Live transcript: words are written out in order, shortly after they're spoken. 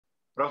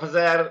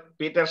Professor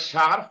Peter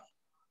SCHARF,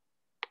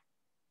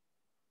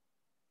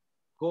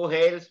 who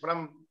hails from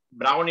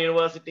Brown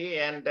University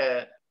and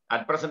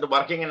at present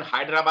working in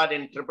Hyderabad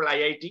in Triple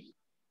IIT.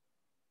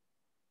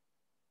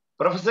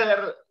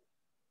 Professor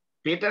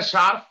Peter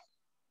SCHARF,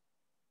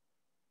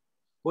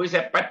 who is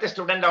a pet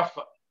student of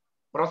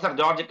Professor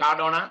George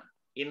Cardona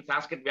in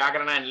Sanskrit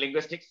Vyakarana and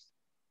Linguistics,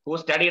 who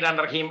studied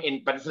under him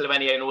in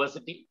Pennsylvania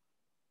University,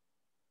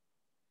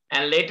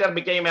 and later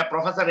became a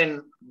professor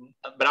in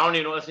Brown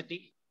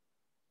University,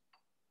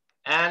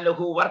 and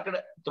who worked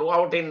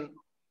throughout in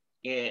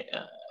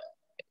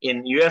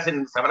US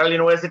in several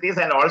universities,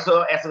 and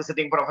also as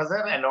visiting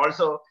professor, and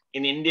also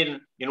in Indian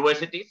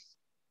universities.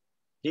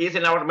 He is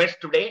in our midst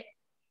today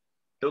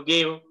to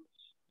give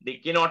the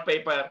keynote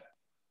paper,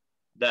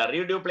 The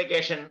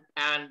Reduplication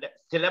and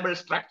Syllable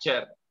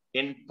Structure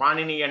in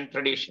Paninian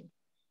Tradition.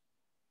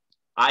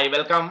 I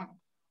welcome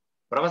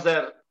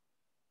Professor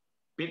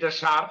Peter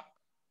SCHARF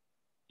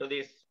to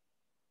this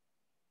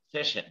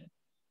session.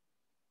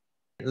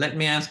 Let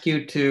me ask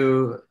you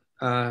to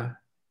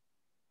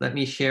let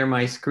me share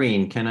my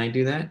screen. Can I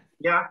do that?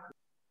 Yeah.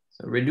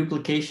 So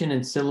reduplication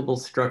and syllable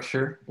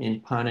structure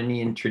in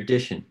Paninian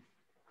tradition.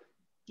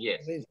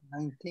 Yes.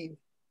 19.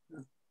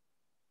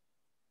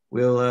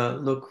 We'll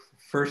look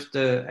first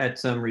at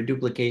some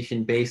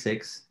reduplication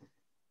basics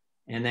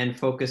and then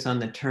focus on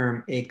the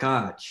term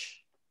ekach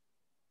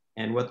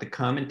and what the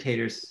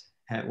commentators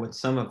have, what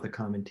some of the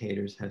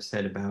commentators have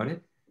said about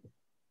it.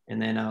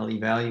 And then I'll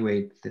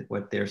evaluate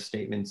what their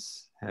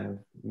statements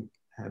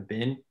have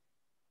been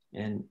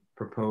and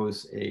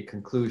propose a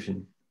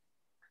conclusion.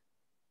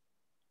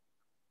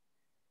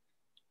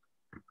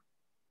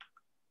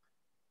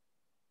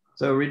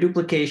 So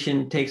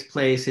reduplication takes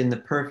place in the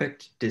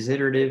perfect,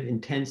 desiderative,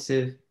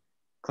 intensive,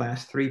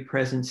 class 3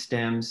 present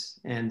stems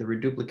and the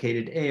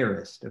reduplicated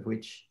aorist,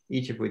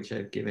 each of which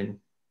I've given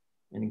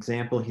an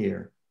example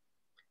here.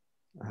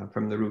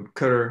 From the root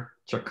kur,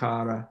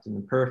 chakara in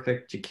the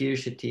perfect,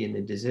 chakirshati in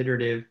the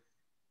desiderative,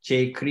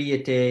 che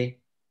kriyate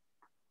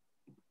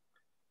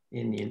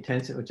in the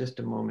intensive. Just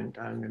a moment,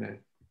 I'm going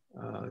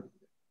to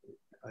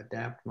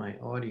adapt my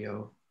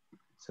audio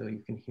so you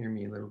can hear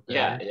me a little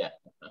better. Yeah.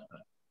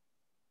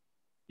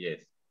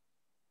 Yes.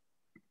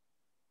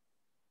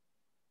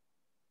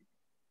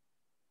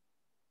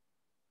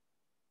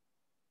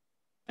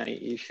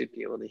 You should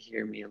be able to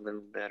hear me a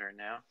little better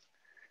now.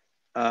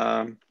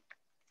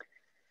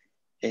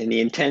 In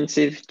the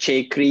intensive,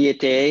 che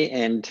kriyate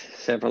and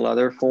several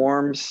other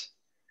forms.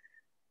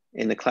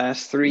 In the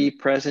class 3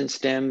 present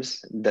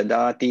stems,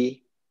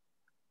 dadati,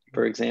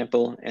 for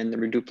example, and the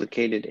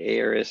reduplicated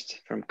aorist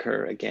from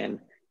kur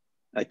again,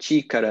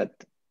 achikarat.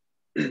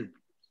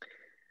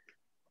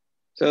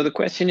 So the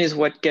question is,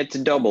 what gets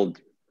doubled?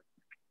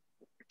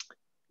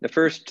 The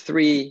first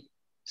 3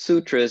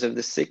 sutras of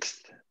the 6th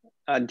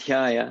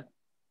adhyaya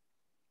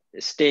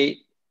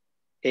state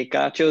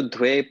ekacho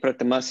dve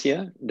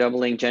pratamasya,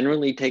 doubling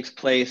generally takes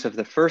place of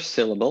the first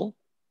syllable,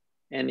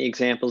 and the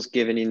examples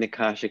given in the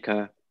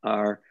kashika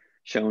are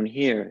shown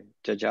here,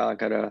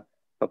 jajagara,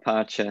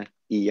 papacha,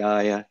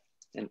 iyaya,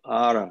 and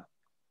ara.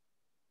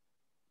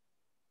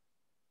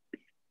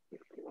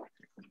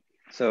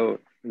 So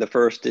the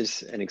first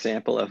is an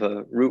example of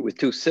a root with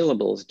 2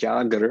 syllables,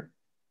 jagar.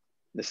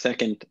 The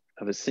second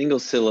of a single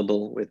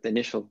syllable with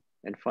initial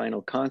and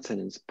final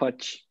consonants,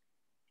 pach.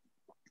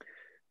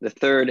 The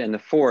third and the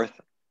fourth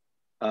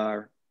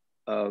are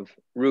of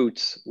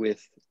roots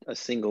with a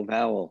single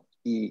vowel,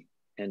 e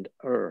and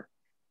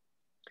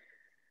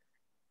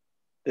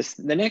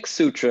The next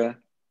sutra,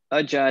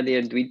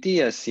 Ajadya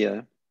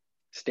Dvitiyasya,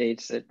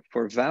 states that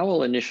for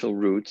vowel initial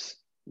roots,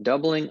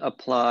 doubling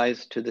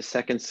applies to the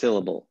second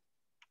syllable.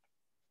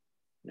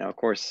 Now, of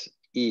course,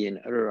 e and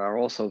are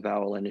also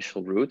vowel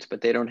initial roots, but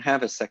they don't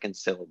have a second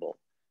syllable.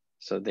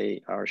 So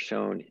they are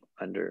shown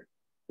under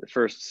the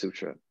first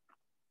sutra.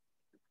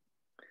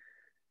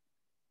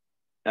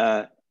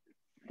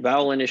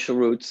 Vowel initial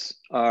roots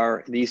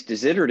are these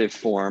desiderative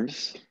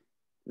forms.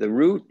 The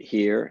root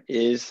here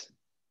is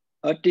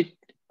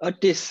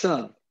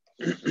atisa.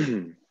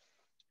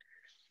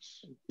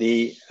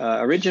 The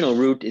original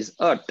root is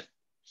ut,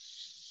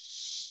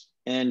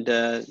 and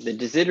the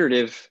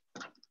desiderative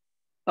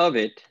of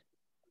it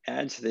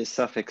adds the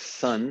suffix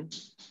sun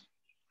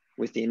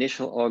with the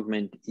initial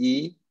augment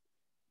e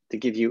to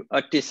give you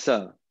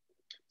atisa.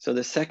 So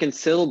the second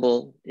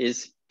syllable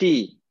is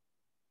ti,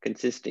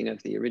 consisting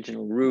of the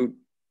original root,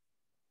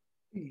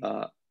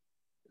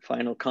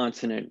 final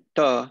consonant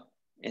ta,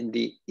 and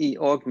the e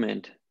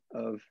augment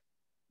of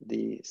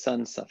the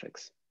sun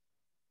suffix.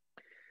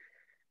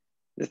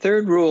 The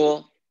third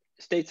rule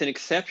states an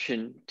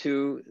exception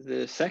to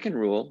the second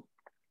rule,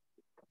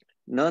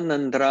 na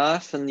nandra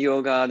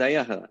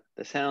sanyogadaya.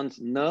 The sounds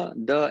na,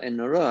 da,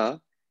 and ra,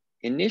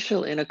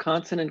 initial in a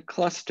consonant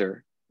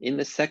cluster in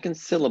the second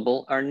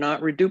syllable, are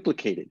not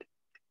reduplicated.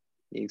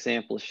 The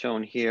examples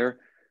shown here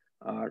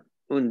are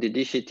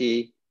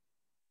undidishiti,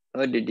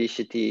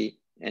 udidishiti,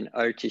 and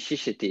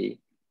archishishiti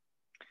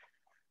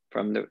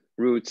from the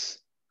roots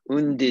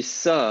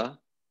undisa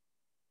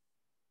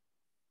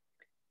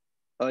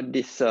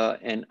Odissa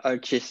and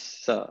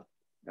Archissa,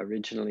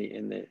 originally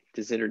in the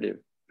desiderative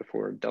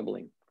before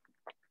doubling.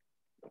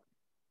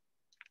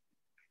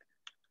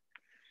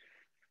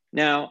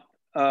 Now,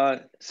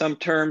 some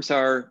terms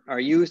are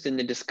used in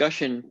the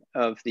discussion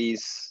of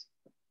these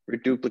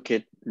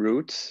reduplicate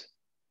roots.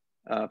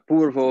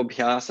 Purvo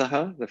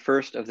abhyasaha, the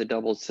first of the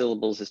doubled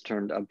syllables, is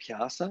termed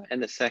abhyasa,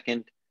 and the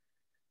second,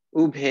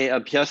 ubhe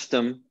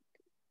abhyastam,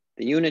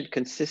 the unit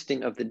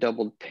consisting of the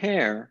doubled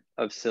pair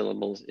of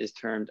syllables, is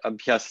termed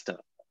abhyasta.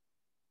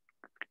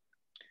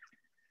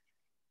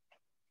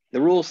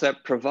 The rules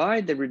that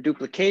provide the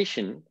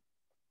reduplication,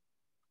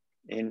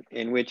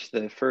 in which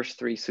the first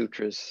three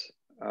sutras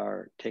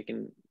are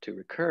taken to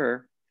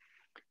recur,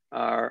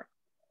 are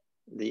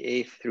the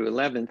 8th through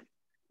 11th.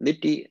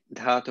 Niti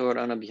dhator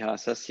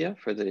anabhyasasya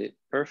for the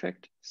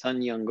perfect,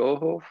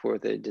 sanyangoho for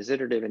the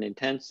desiderative and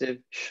intensive,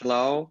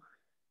 shlau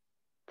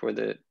for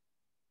the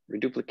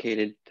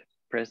reduplicated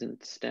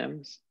present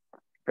stems,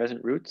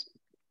 present roots,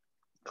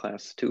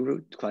 class 2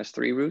 root, class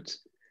 3 roots,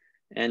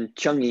 and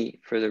chungi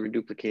for the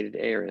reduplicated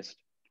aorist.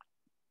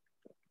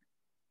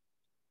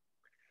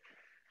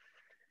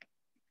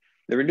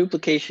 The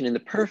reduplication in the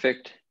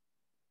perfect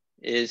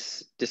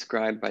is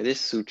described by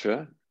this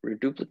sutra.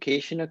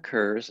 Reduplication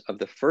occurs of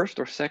the first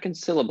or second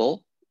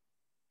syllable,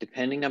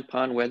 depending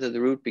upon whether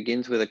the root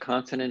begins with a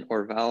consonant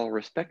or vowel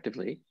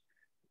respectively,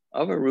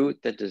 of a root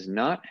that does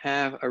not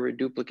have a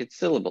reduplicate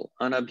syllable,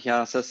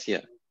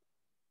 anabhyasasya,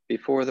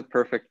 before the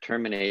perfect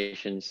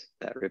terminations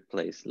that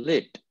replace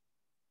lit.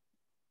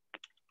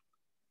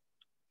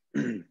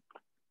 And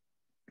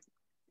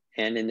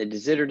in the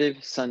desiderative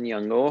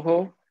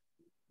sanyangoho,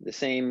 the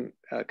same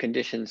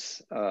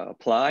conditions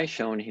apply,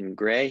 shown in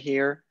gray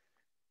here.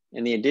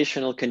 And the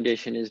additional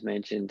condition is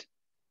mentioned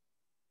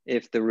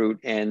if the root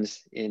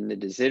ends in the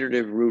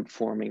desiderative root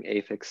forming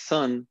affix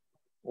sun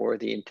or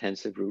the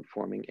intensive root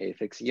forming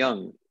affix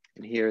young.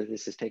 And here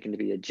this is taken to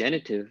be a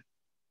genitive,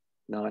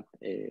 not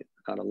a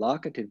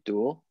locative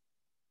dual,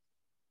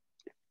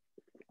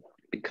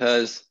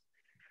 because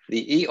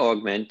the E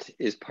augment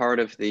is part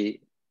of the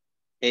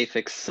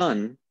affix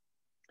sun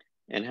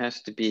and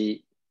has to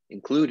be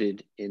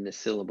included in the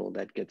syllable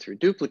that gets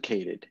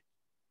reduplicated.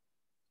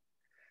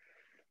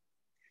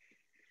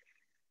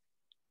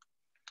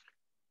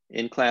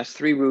 In class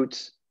 3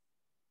 roots,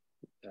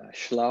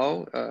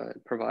 shlau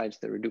provides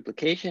the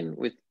reduplication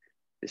with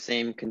the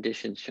same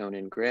conditions shown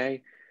in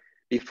gray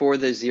before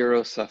the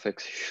 0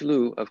 suffix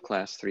shlu of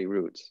class 3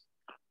 roots,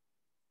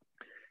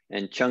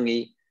 and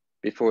chungi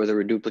before the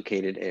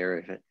reduplicated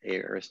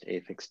aorist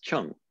affix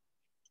chung.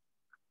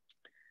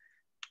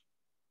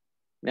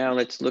 Now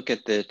let's look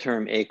at the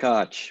term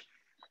ekach.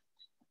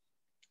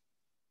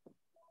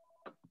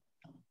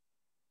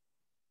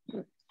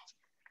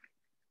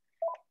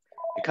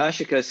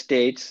 Akashika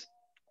states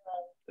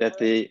that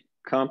the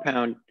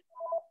compound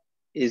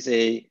is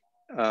a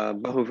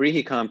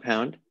bahuvrihi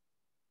compound.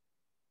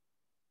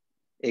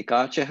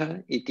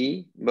 Ekachaha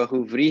iti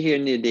bahuvrihi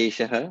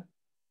nideshaha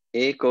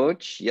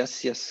ekoch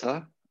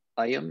yasyasa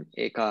ayam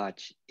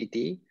ekach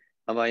iti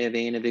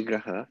avayavena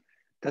vigraha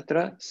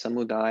tatra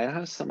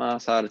samudayaha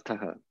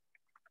samasarthaha.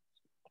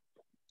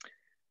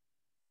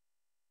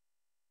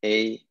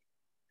 A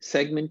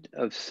segment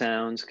of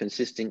sounds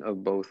consisting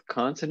of both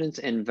consonants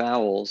and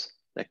vowels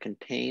that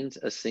contains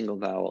a single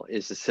vowel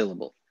is a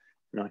syllable,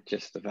 not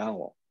just the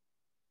vowel,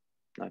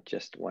 not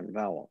just one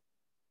vowel.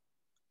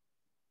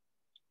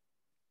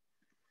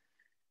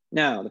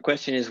 Now, the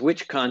question is,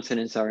 which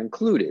consonants are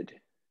included?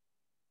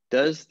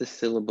 Does the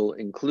syllable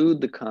include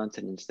the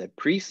consonants that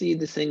precede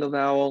the single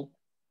vowel,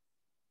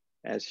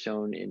 as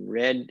shown in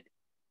red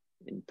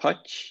in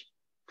pach,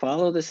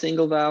 follow the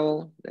single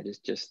vowel, that is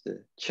just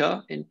the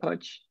cha in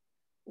pach,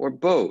 or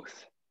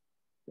both,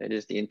 that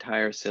is the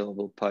entire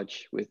syllable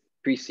pach with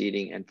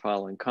preceding and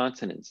following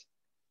consonants?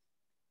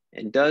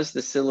 And does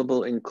the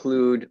syllable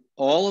include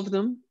all of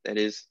them? That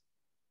is,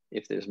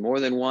 if there's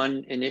more than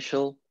one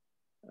initial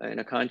in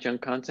a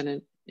conjunct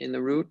consonant in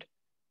the root,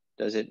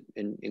 does it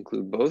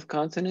include both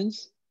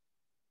consonants?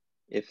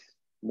 If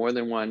more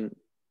than one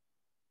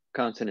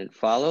consonant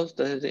follows,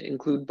 does it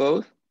include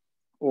both?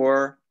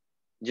 Or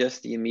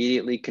just the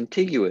immediately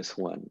contiguous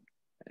one,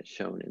 as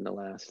shown in the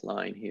last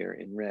line here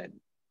in red?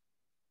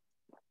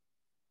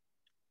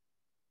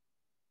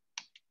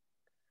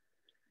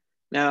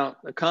 Now,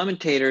 the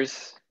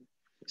commentators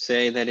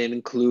say that it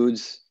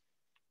includes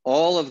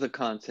all of the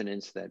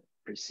consonants that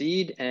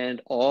precede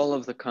and all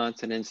of the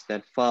consonants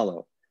that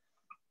follow.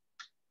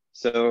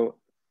 So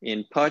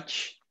in pach,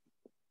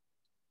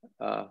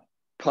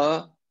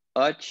 pa,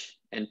 ach,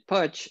 and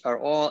pach are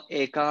all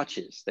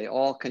ekachas. They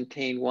all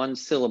contain one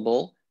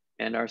syllable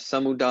and are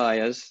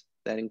samudayas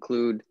that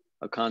include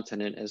a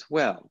consonant as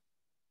well.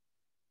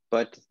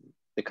 But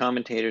the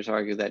commentators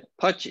argue that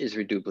pach is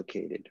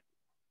reduplicated.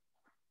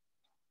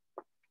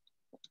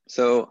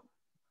 So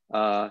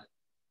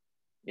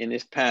in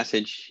this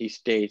passage, he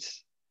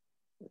states,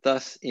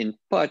 thus in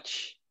pach,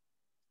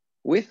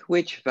 with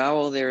which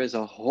vowel there is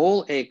a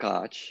whole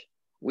ekach,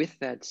 with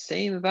that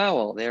same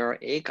vowel, there are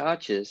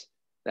ekachas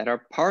that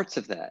are parts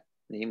of that,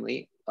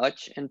 namely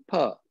ach and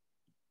pa.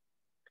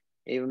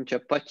 Evam cha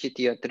pach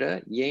iti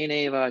atra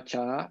yeneva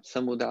cha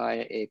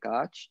samudaya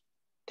ekach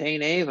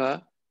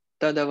teneva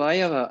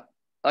tadavayava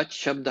ach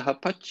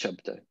shabdaha pach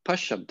shabda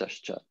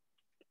pashabdascha.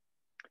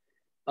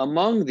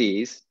 Among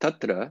these,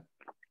 tatra,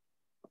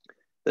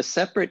 the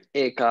separate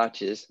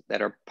ekachas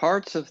that are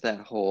parts of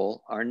that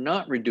whole are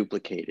not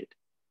reduplicated.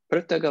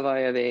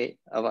 Pratagavayave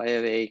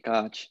avayave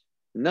ekach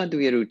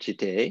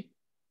nadviruchite.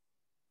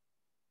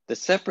 The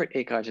separate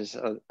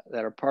ekachas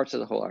that are parts of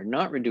the whole are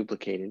not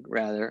reduplicated.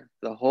 Rather,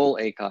 the whole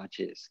ekach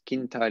is.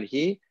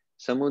 Kintarhi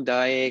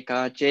samudaya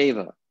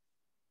ekacheva.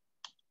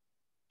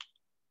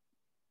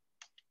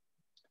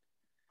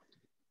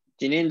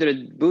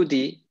 Jinendra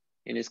Buddhi,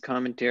 in his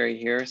commentary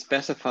here,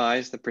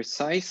 specifies the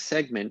precise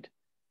segment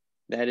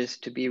that is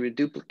to be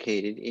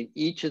reduplicated in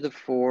each of the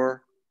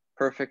four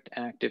perfect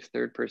active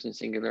third person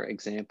singular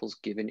examples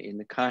given in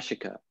the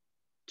Kashika.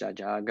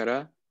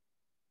 Jajagara,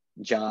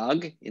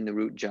 jag in the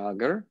root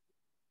jagar,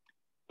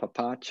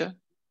 papacha,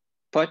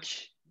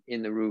 pach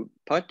in the root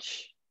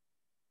pach,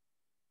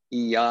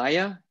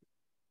 iyaya,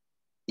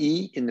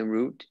 e in the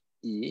root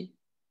e,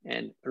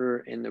 and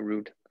in the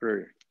root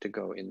to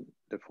go in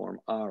the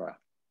form ara.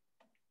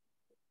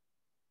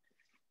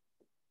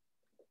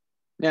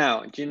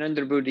 Now,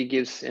 Jinendra Buddhi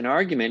gives an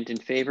argument in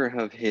favor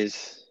of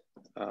his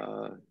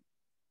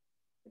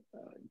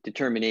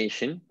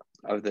determination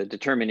of the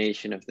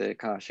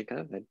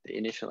Kashika, that the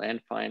initial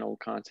and final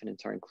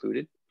consonants are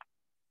included.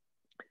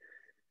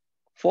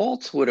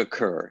 Faults would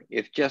occur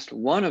if just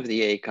one of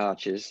the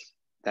ekachas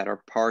that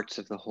are parts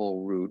of the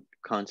whole root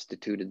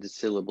constituted the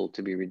syllable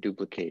to be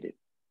reduplicated.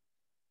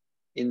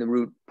 In the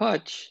root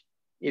pach,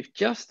 if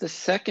just the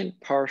second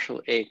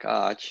partial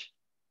ekach,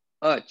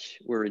 ach,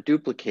 were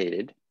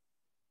reduplicated,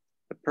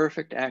 the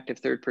perfect active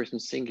third person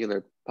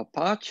singular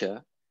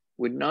papacha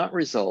would not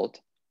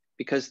result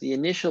because the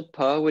initial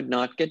pa would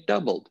not get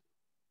doubled.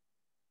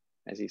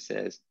 As he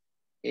says,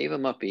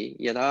 evamapi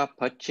yada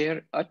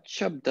pacher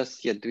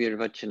achabdasya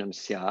dvirvachanam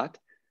syat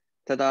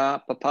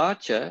tada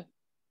papacha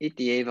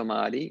iti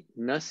evamadi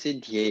na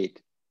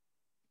siddhyet.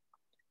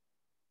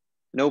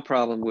 No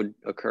problem would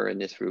occur in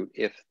this root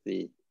if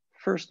the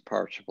first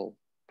partial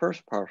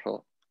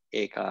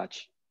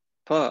ekach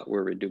pa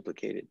were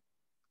reduplicated.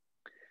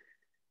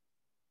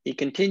 He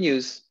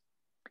continues,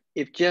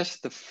 if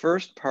just the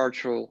first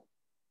partial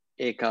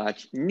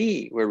ekach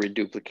ni were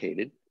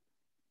reduplicated,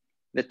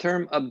 the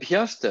term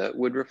abhyasta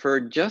would refer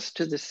just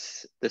to the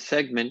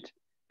segment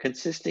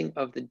consisting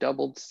of the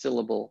doubled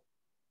syllable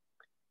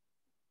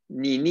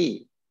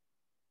ni,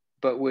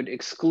 but would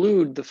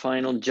exclude the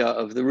final ja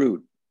of the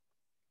root.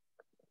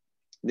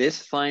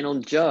 This final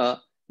ja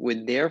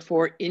would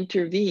therefore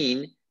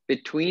intervene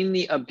between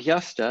the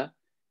abhyasta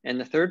and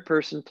the third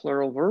person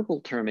plural verbal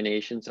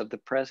terminations of the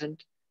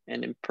present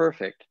and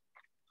imperfect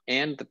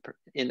and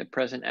the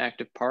present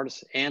active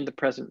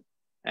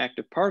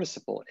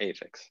participle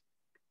affix.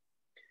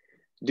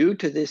 Due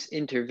to this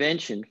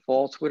intervention,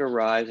 faults would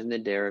arise in the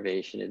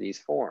derivation of these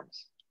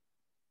forms.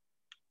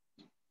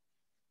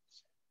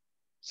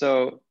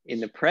 So in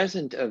the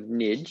present of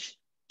nij,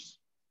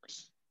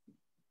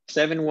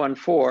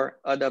 714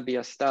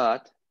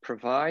 adabhyastat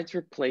provides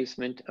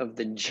replacement of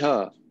the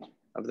ja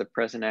of the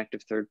present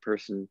active third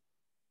person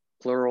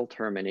plural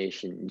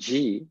termination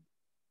g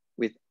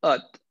with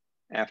ut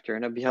after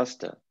an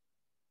abhyasta.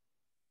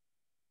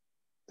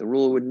 The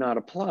rule would not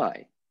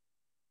apply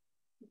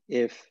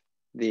if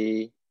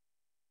the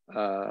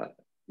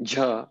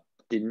ja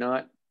did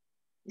not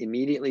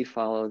immediately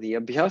follow the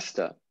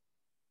abhyasta.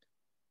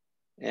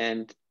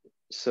 And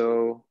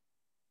so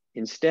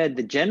instead,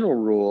 the general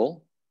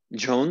rule,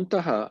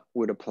 jontaha,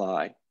 would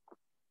apply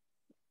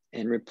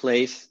and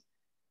replace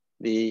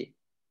the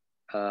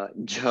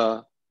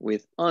ja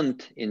with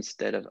unt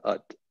instead of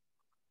ut.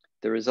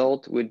 The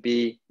result would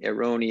be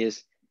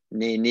erroneous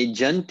ne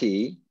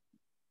nijanti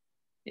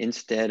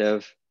instead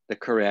of the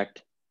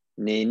correct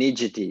ne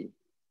nijati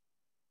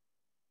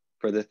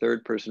for the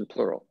third person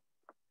plural.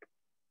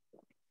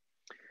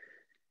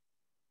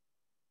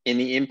 In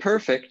the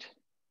imperfect,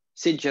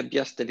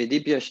 sijabhyasta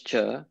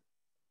vidibhyascha,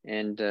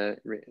 and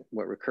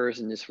what recurs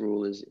in this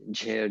rule is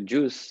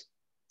jerjus,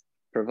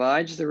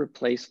 provides the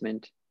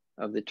replacement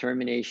of the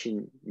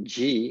termination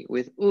g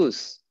with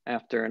us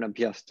after an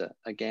abhyasta,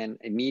 again,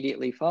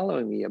 immediately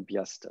following the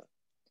abhyasta.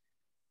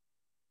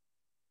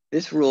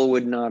 This rule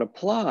would not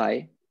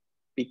apply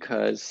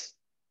because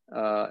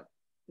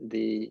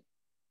the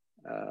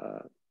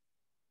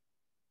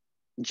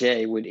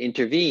j would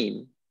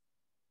intervene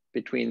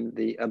between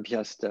the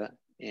abhyasta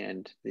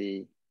and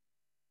the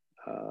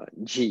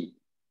g.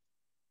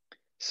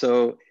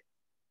 So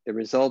the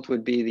result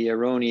would be the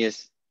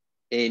erroneous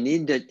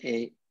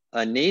anenijan,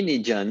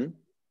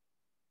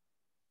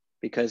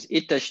 because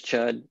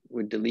itashchad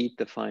would delete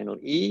the final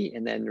e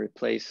and then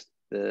replace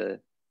the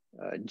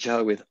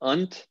ja with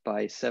unt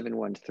by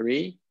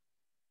 713,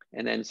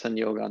 and then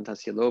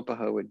sanyogantasya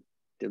lopaha would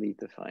delete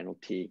the final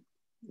t.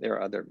 There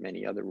are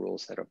many other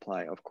rules that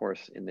apply, of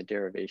course, in the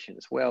derivation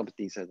as well, but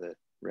these are the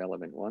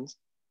relevant ones.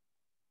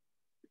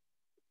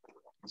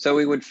 So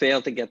we would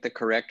fail to get the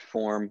correct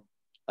form,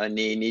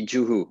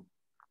 nijuhu.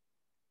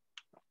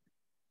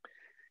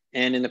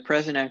 And in the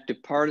present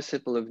active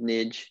participle of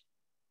nij,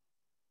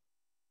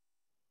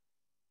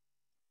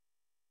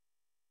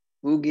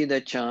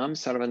 ugidacham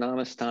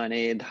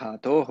sarvanamastane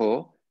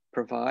dhatoho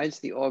provides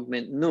the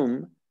augment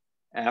num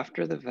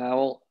after the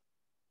vowel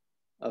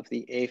of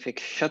the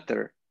affix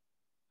shatar,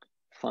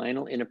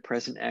 final in a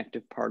present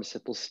active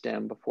participle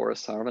stem before a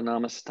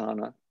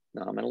sarvanamastana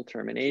nominal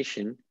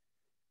termination,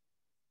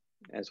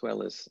 as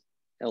well as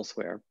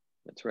elsewhere.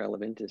 That's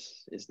relevant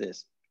is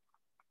this.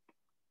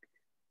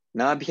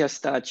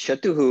 Nabhyastat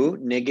shatuhu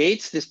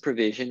negates this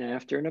provision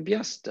after an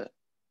abhyasta.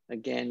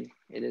 Again,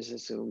 it is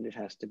assumed it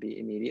has to be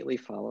immediately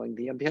following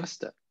the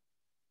abhyasta.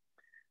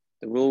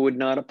 The rule would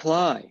not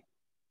apply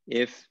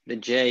if the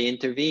J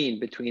intervened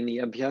between the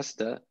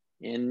abhyasta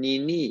and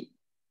ni.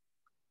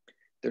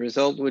 The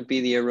result would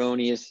be the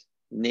erroneous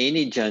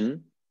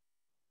nenijan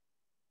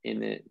in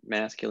the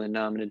masculine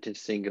nominative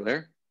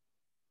singular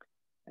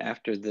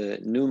after the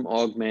num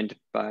augment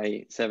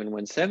by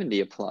 7170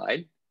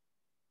 applied,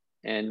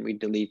 and we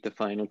delete the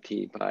final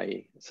T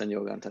by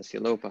sanyogantasya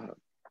lopaha.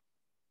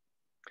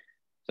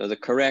 So the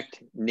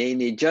correct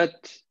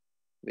nenijat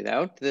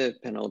without the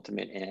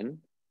penultimate N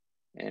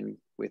and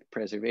with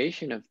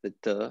preservation of the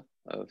T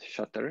of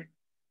shatar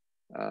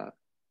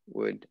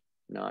would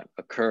not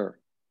occur.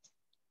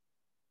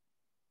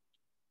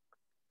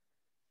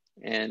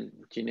 And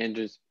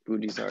Jinendra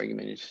Buddhi's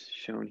argument is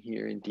shown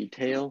here in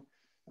detail,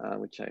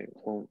 which I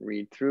won't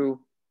read through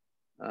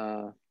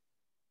for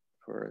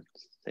the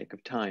sake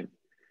of time.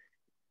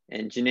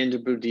 And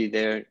Jinendra Buddhi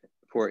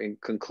therefore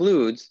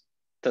concludes,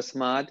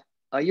 Tasmad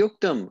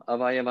ayuktam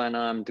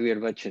avayavanam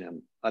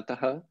dvirvachanam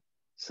ataha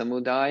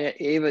samudaya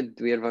eva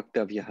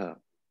dvirvaktavyaha.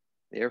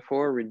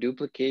 Therefore,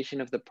 reduplication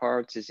of the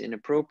parts is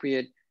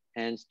inappropriate,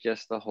 hence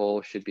just the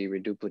whole should be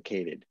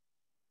reduplicated.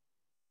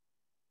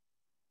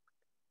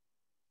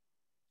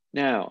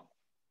 Now,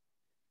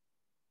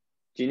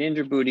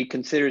 Jinendra Buddhi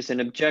considers an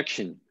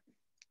objection.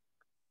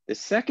 The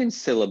second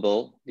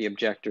syllable, the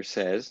objector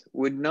says,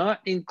 would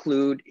not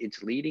include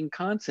its leading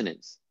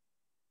consonants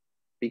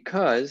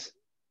because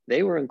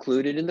they were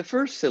included in the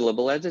first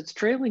syllable as its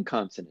trailing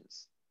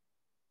consonants.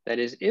 That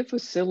is, if a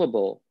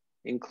syllable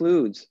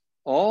includes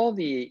all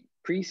the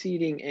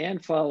preceding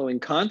and following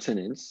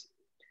consonants,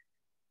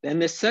 then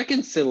the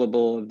second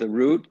syllable of the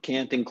root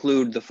can't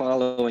include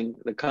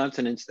the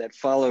consonants that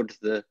followed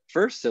the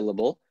first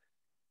syllable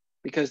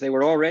because they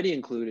were already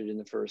included in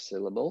the first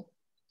syllable.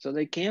 So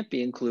they can't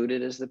be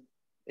included as the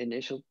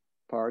initial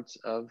parts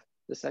of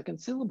the second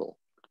syllable.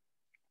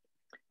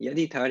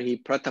 Yadi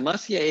tarhi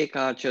pratamasya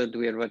ekacha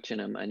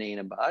dvirvachanam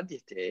anena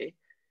badhyate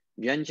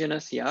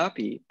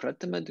vyanjanasyapi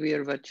pratama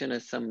dvirvachana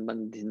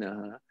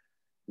sambandhinaha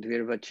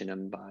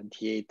dvirvachanam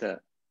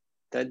badhyeta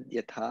tad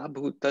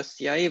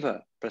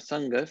yathabhutasyaiva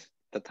prasangas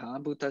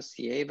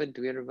tathabhutasyaiva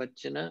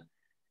dvirvachana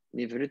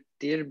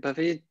nivrittir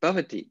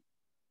bhavati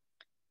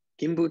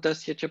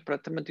kimbhutasya cha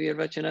pratama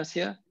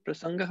dvirvachanasya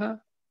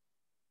prasangaha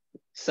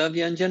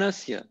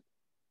savyanjanasya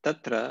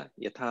tatra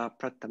yatha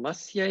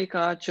pratamasya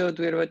ekacho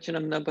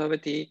dvirvachanam na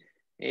bhavati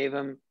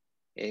evam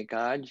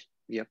ekaj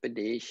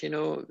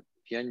vyapadeshino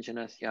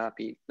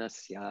vyanjanasyapi na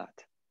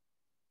syat.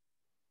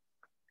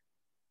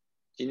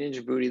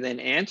 Jinendra Buddhi then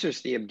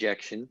answers the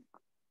objection.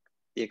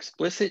 The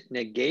explicit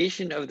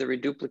negation of the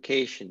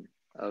reduplication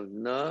of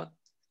na,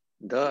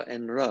 da,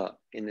 and ra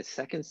in the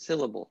second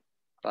syllable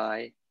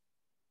by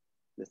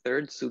the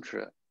third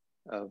sutra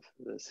of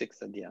the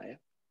sixth adhyaya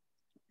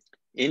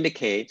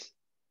indicates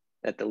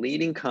that the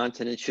leading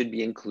consonants should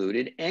be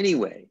included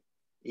anyway,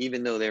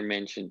 even though they're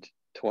mentioned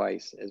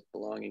twice as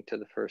belonging to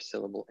the first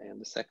syllable and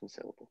the second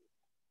syllable.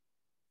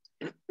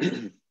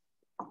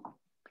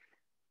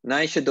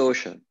 Naisha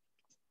dosha.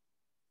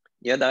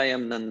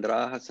 Yadayam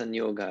nandraha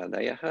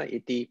sanyogadayah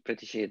iti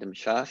pratishedam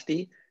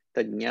shasti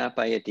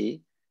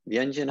tadnyapayati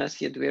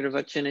vyanjanasya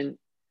dvirvachanan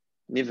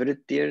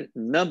nivrittir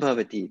na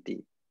bhavati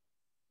iti.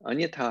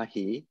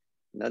 Anyathahi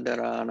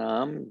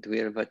nadaranam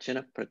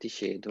dvirvachana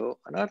pratishedo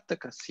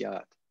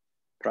anartakasyat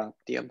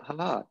praptya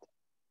bhavat.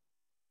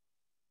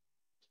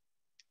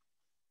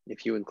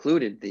 If you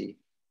included the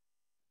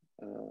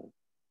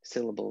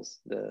syllables,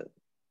 the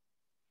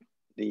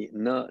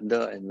na,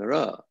 da, and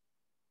ra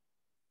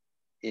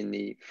in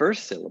the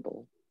first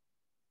syllable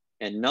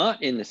and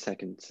not in the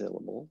second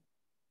syllable,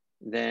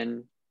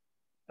 then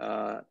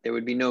there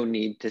would be no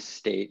need to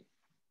state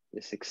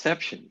this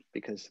exception,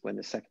 because when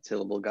the second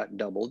syllable got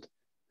doubled,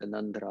 the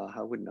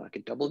nandraha would not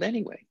get doubled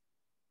anyway.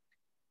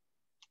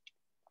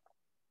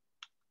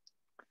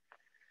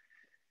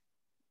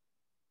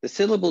 The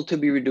syllable to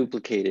be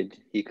reduplicated,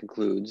 he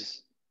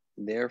concludes,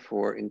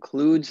 therefore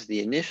includes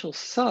the initial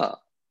sa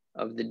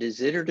of the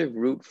desiderative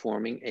root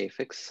forming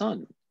affix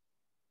sun.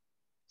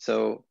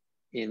 So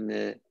in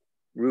the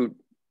root,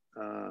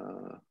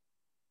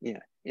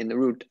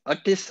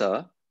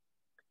 atisa,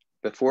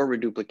 before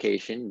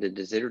reduplication, the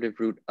desiderative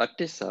root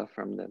atisa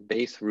from the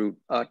base root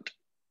at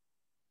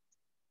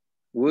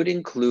would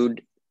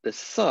include the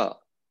sa,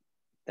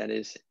 that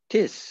is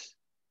tis,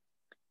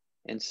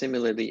 And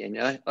similarly in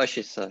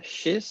ashisa,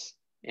 shis,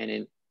 and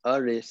in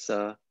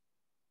arisa,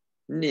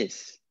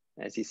 nis,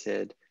 as he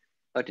said,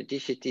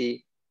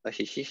 atitishiti,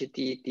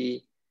 ashishishiti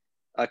iti,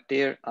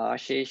 atir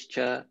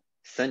asheshcha,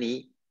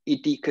 sani,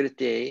 iti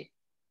krite,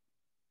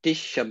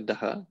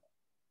 tishabdaha,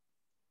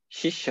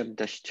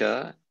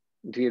 shishabdascha,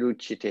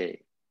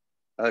 dviruchite,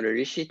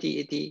 ararishiti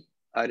iti,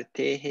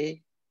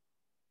 artehe,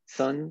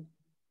 san,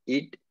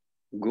 id,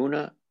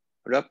 guna,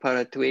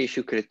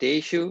 raparatveshu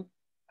kriteshu,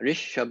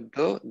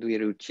 rishabdo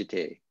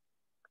dviruchite.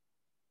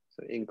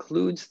 So it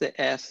includes the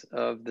S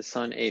of the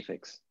sun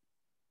affix.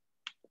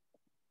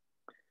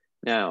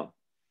 Now,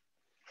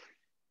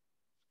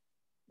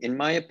 in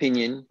my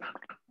opinion,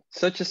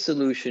 such a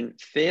solution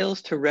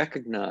fails to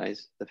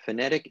recognize the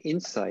phonetic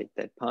insight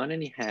that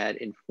Panini had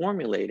in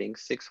formulating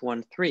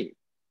 613.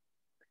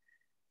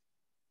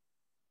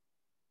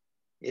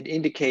 It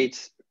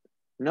indicates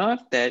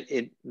not that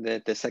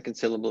the second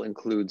syllable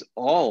includes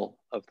all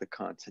of the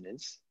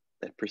consonants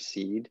that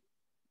precede,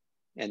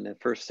 and the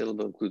first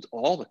syllable includes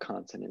all the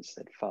consonants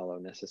that follow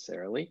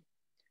necessarily.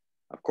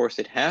 Of course,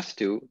 it has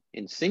to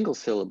in single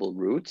syllable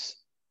roots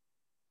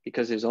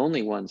because there's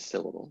only one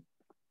syllable.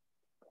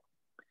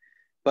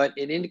 But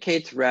it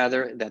indicates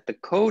rather that the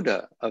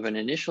coda of an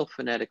initial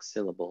phonetic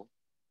syllable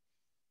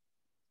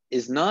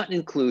is not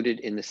included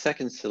in the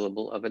second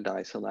syllable of a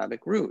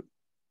disyllabic root.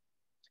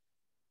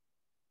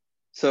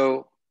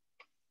 So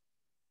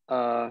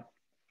the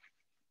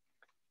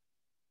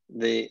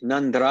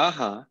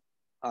nandraha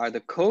are the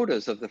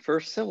codas of the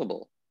first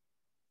syllable.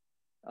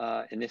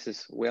 And this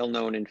is well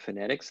known in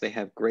phonetics. They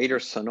have greater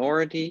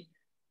sonority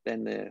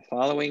than the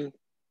following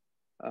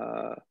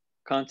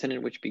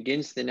consonant which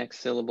begins the next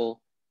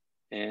syllable.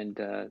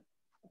 And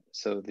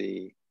so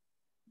the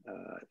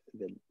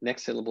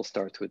next syllable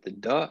starts with the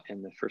da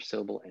and the first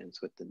syllable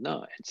ends with the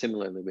na. And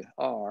similarly with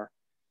R,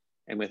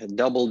 and with a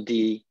double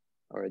D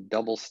or a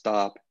double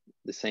stop,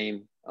 the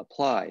same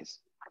applies.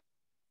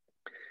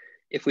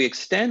 If we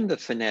extend the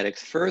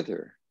phonetics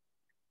further,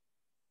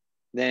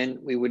 then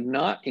we would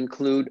not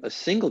include a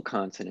single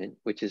consonant,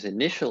 which is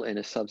initial in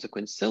a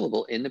subsequent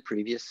syllable, in the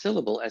previous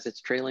syllable as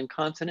its trailing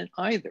consonant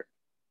either.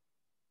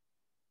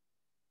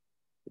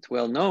 It's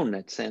well known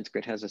that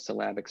Sanskrit has a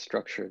syllabic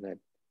structure that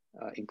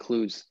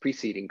includes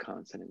preceding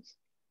consonants.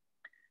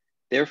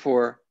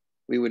 Therefore,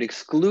 we would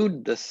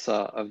exclude the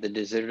sa of the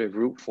desiderative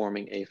root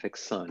forming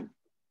affix sun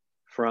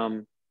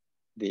from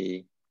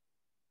the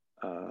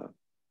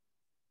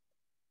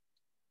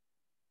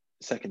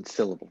second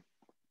syllable.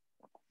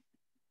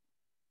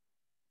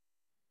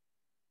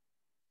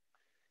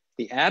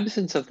 The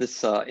absence of the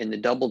sa in the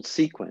doubled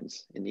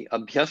sequence, in the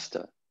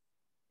abhyasta,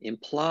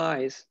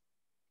 implies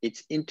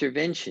its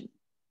intervention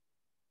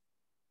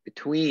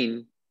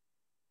between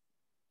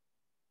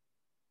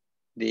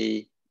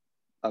the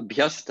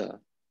abhyasta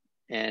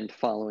and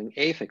following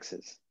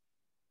affixes.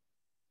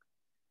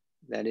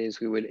 That is,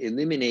 we would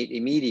eliminate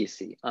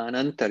immediacy,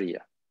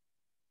 anantariya.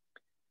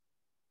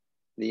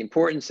 The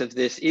importance of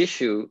this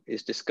issue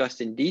is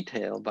discussed in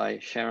detail by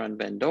Sharon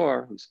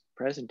Ben-Dor, who's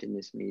present in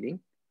this meeting,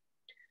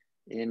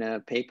 in a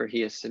paper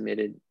he has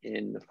submitted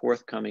in the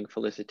forthcoming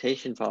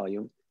felicitation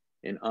volume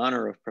in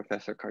honor of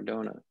Professor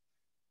Cardona.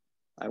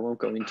 I won't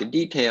go into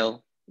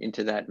detail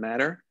into that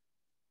matter,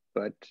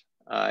 but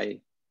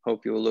I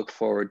hope you will look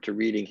forward to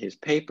reading his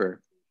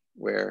paper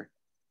where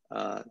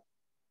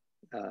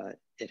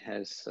it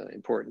has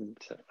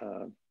important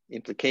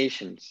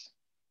implications.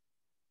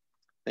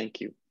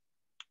 Thank you.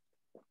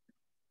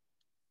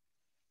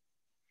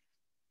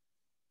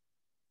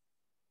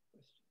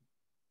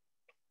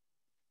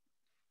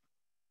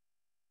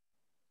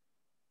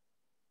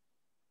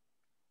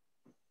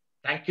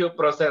 Thank you,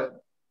 Professor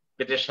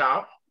Peter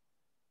Sharp.